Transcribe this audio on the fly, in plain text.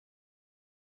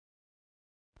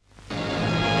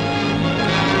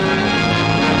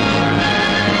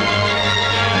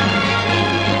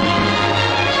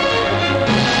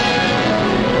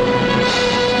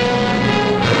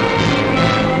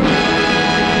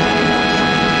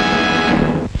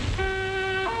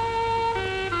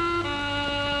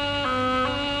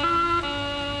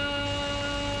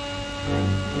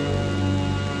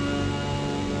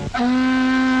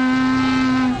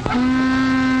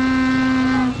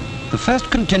The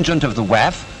first contingent of the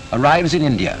WAF arrives in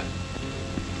India.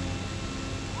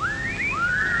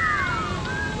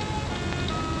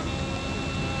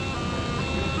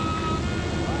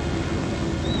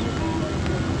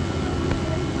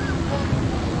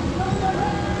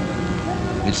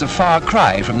 It's a far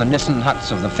cry from the Nissen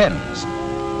huts of the Fens.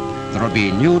 There will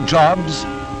be new jobs,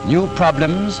 new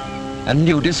problems, and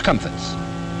new discomforts.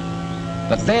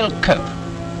 But they'll cope.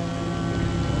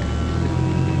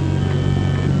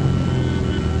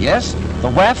 Yes, the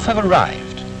WAF have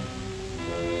arrived,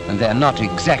 and they're not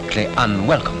exactly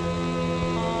unwelcome.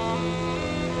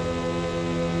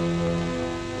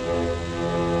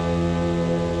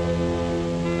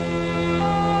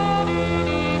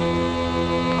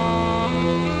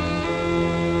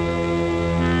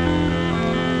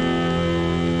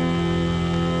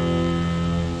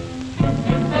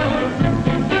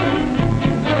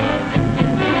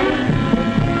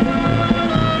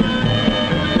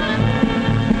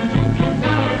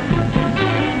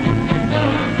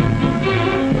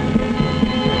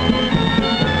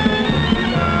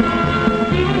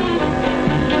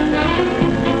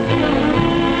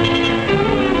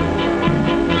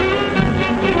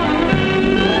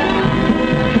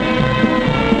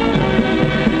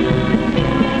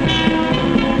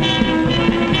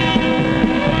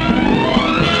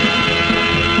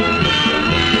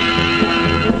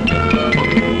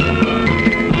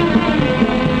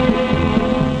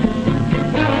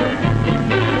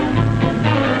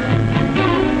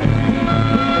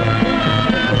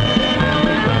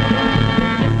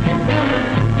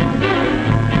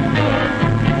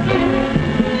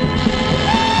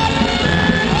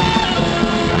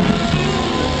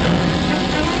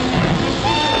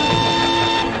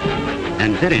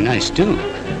 Very nice too.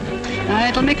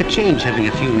 It'll make a change having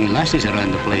a few wee lassies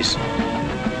around the place.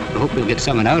 I hope we'll get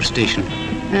some in our station.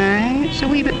 It's a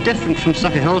wee bit different from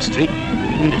Sauchiehall Street,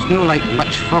 and it's no like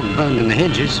much fog bound in the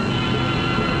hedges.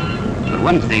 For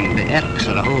one thing, the Erks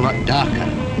are a whole lot darker.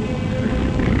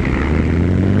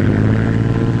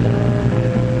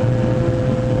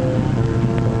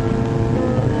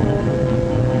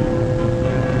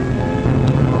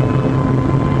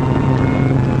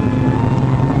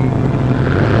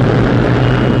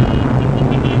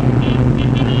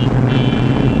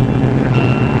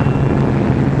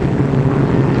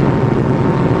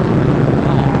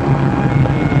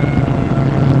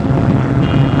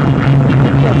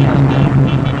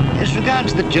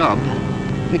 Job.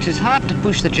 It's as hard to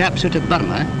push the Japs out of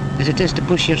Burma as it is to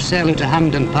push your cell out of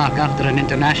Hampden Park after an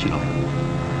international.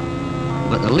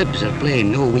 But the Libs are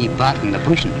playing no wee part in the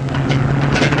pushing.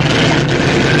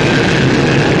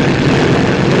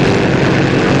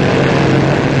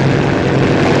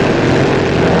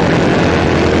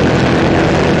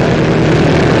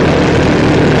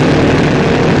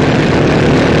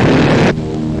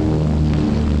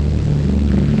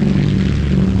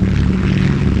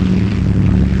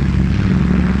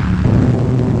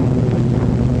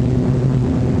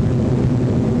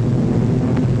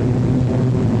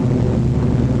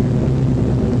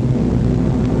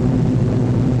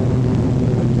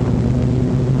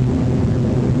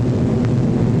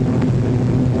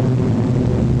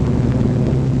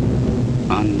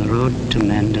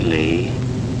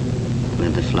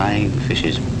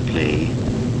 Fishes play,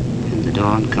 and the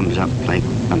dawn comes up like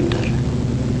thunder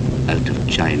out of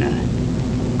China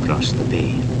across the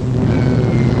bay.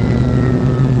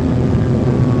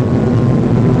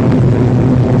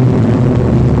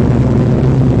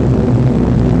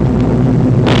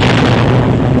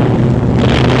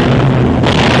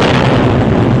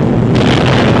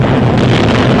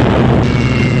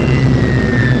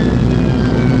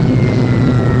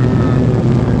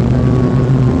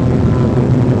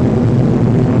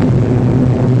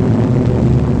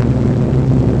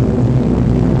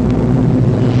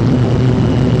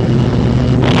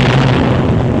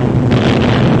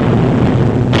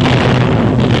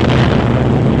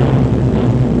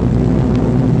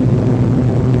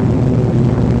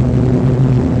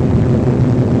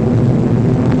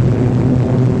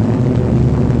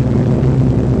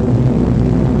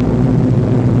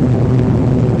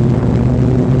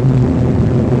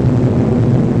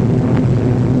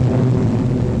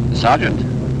 Sergeant.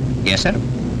 Yes, sir?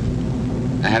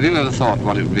 Have you ever thought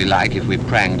what it would be like if we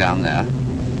pranged down there?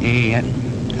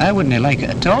 I wouldn't like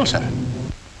it at all, sir.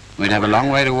 We'd have a long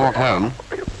way to walk home.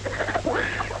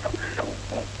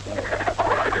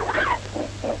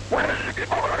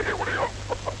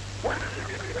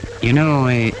 You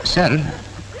know, sir,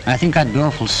 I think I'd be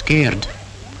awful scared.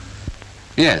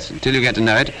 Yes, until you get to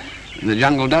know it. The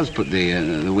jungle does put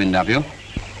the wind up you.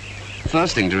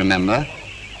 First thing to remember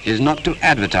is not to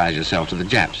advertise yourself to the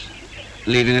Japs.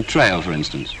 leaving a trail, for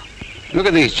instance. Look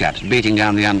at these chaps beating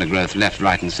down the undergrowth left,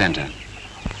 right and centre.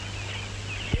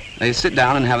 They sit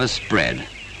down and have a spread.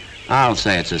 I'll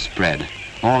say it's a spread,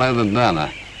 all over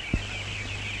Burma.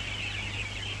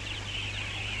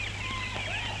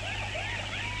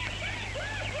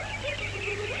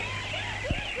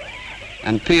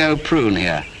 And P.O. Prune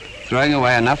here, throwing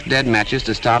away enough dead matches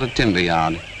to start a timber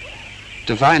yard.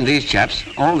 To find these chaps,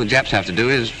 all the Japs have to do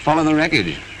is follow the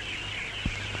wreckage.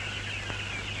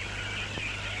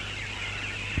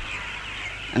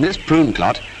 And this Prune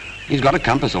clot, he's got a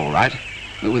compass all right,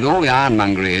 but with all the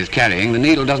ironmongery he's carrying, the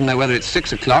needle doesn't know whether it's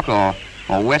 6 o'clock or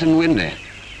wet and windy.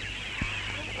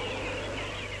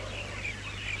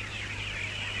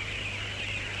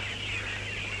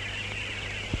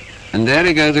 And there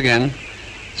he goes again,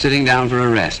 sitting down for a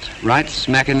rest, right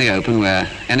smack in the open where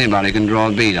anybody can draw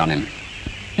a bead on him.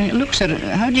 Look, sir,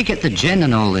 how do you get the gin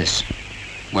and all this?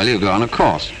 Well, you go on a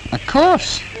course. A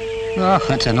course? Oh,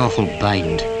 that's an awful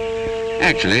bind.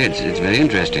 Actually, it's very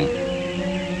interesting.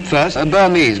 First, a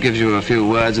Burmese gives you a few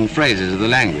words and phrases of the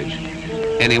language.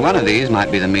 Any one of these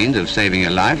might be the means of saving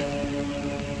your life.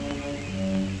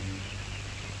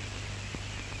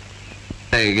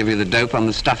 They give you the dope on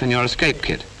the stuff in your escape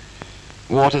kit.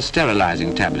 Water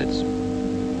sterilizing tablets,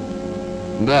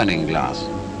 burning glass,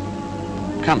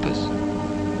 compass,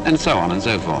 and so on and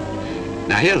so forth.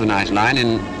 Now here's a nice line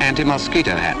in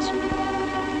anti-mosquito hats.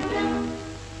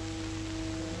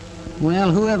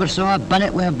 Well, whoever saw a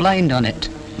bonnet with a blind on it?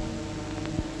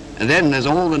 And then there's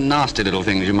all the nasty little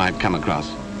things you might come across.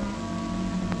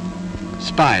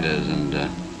 Spiders and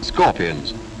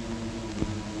scorpions.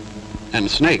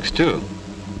 And snakes too.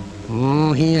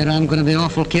 Oh, here, I'm going to be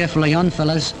awful careful of yon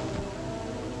fellas.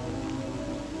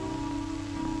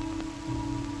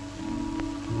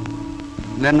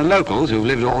 Then the locals, who've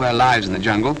lived all their lives in the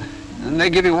jungle, and they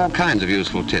give you all kinds of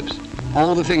useful tips.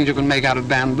 All the things you can make out of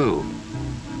bamboo.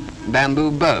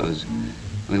 Bamboo bows.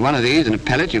 With one of these and a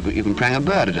pellet, you can prang a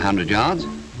bird at 100 yards.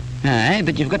 Aye,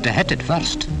 but you've got to hit it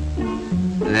first.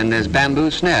 And then there's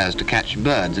bamboo snares to catch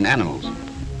birds and animals.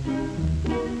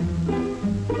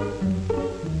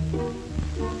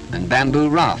 And bamboo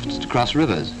rafts to cross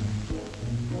rivers.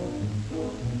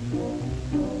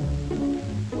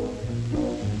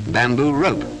 Bamboo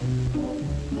rope.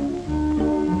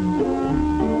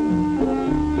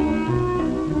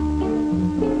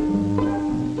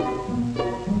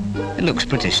 It looks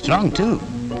pretty strong too.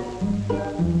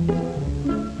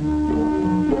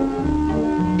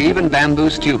 Even bamboo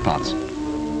stew pots.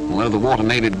 Although the water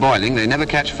may be boiling, they never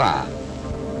catch fire.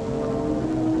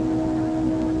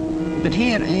 But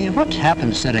here, what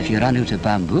happens, sir, if you run out of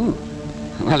bamboo?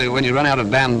 Well, when you run out of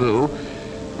bamboo,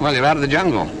 well, you're out of the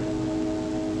jungle.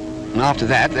 And after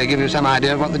that, they give you some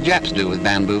idea of what the Japs do with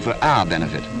bamboo for our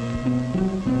benefit.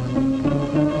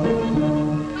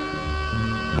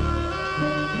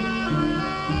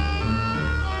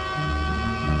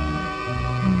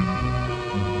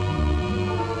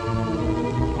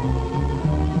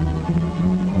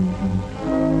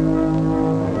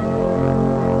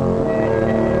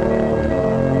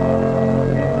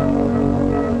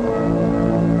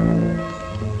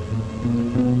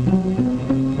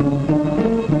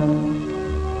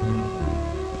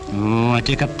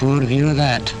 Take a poor view of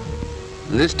that.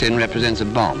 This tin represents a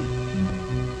bomb.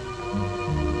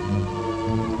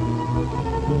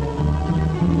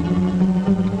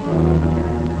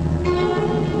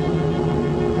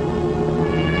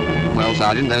 Well,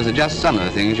 Sergeant, those are just some of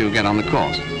the things you'll get on the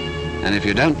course. And if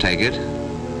you don't take it,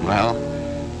 well,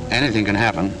 anything can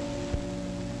happen.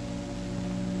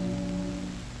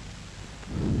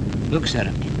 Look, sir,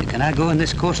 can I go on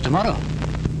this course tomorrow?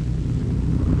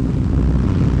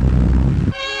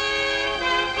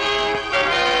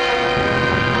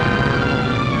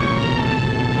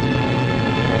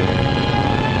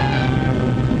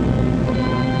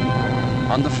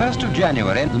 On the 1st of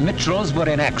January, the Mitchells were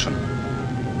in action.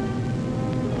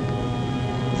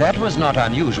 That was not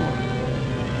unusual.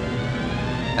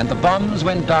 And the bombs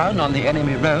went down on the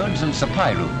enemy roads and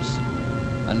supply routes.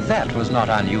 And that was not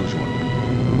unusual.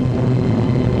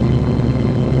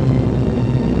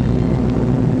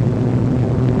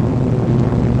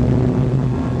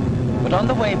 But on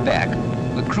the way back,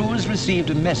 the crews received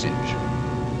a message.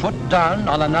 Put down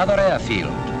on another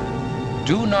airfield.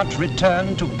 Do not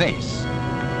return to base.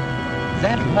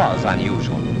 That was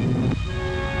unusual.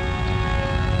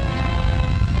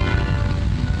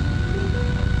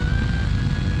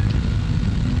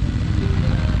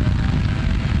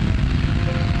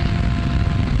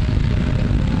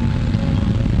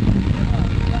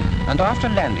 And after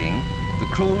landing, the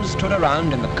crews stood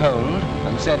around in the cold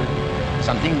and said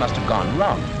something must have gone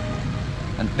wrong.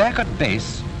 And back at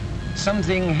base,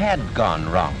 something had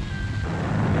gone wrong.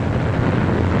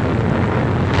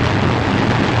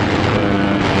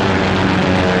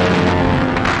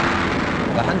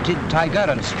 The hunted Tiger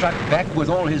had struck back with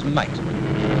all his might.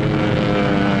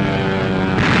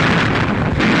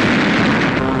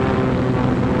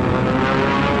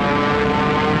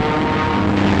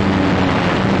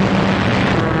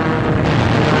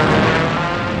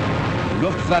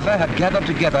 Luftwaffe had gathered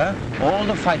together all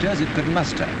the fighters it could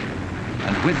muster,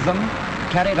 and with them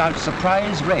carried out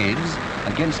surprise raids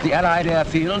against the Allied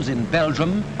airfields in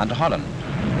Belgium and Holland.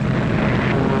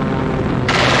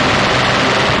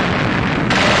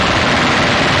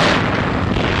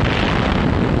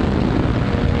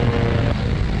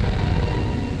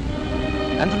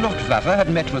 And the Luftwaffe had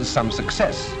met with some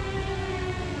success.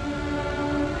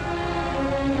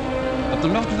 But the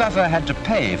Luftwaffe had to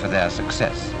pay for their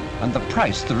success, and the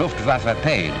price the Luftwaffe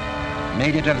paid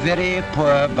made it a very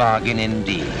poor bargain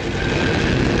indeed.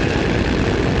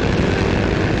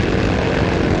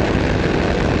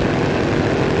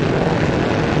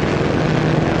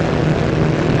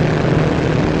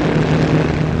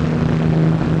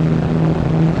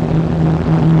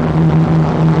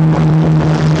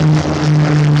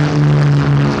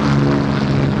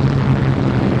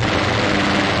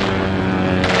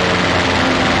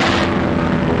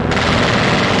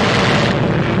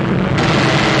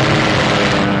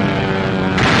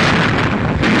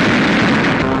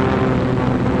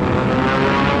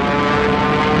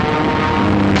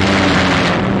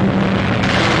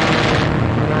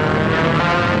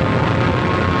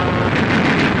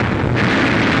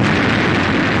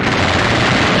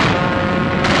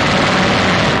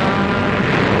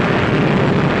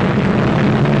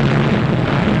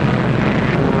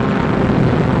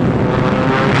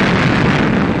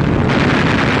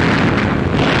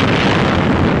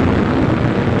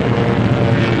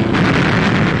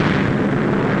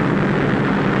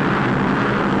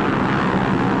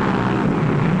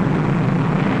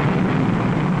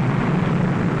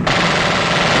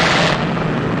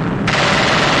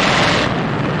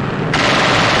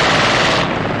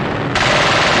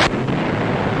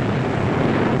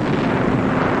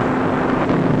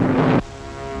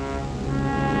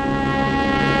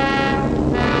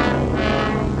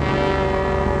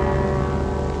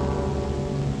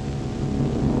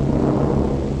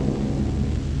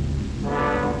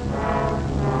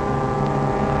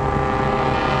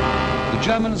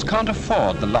 The Germans can't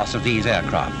afford the loss of these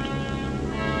aircraft.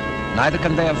 Neither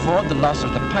can they afford the loss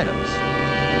of the pilots.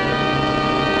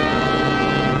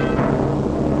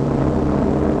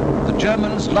 The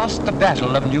Germans lost the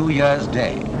Battle of New Year's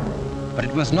Day, but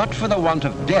it was not for the want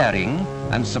of daring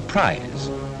and surprise.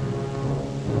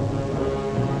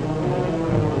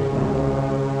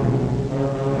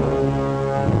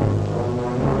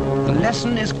 The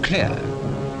lesson is clear.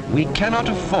 We cannot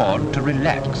afford to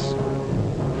relax.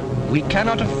 We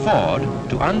cannot afford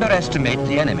to underestimate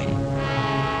the enemy.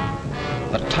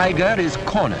 The Tiger is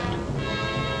cornered,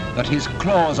 but his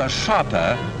claws are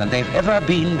sharper than they've ever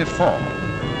been before.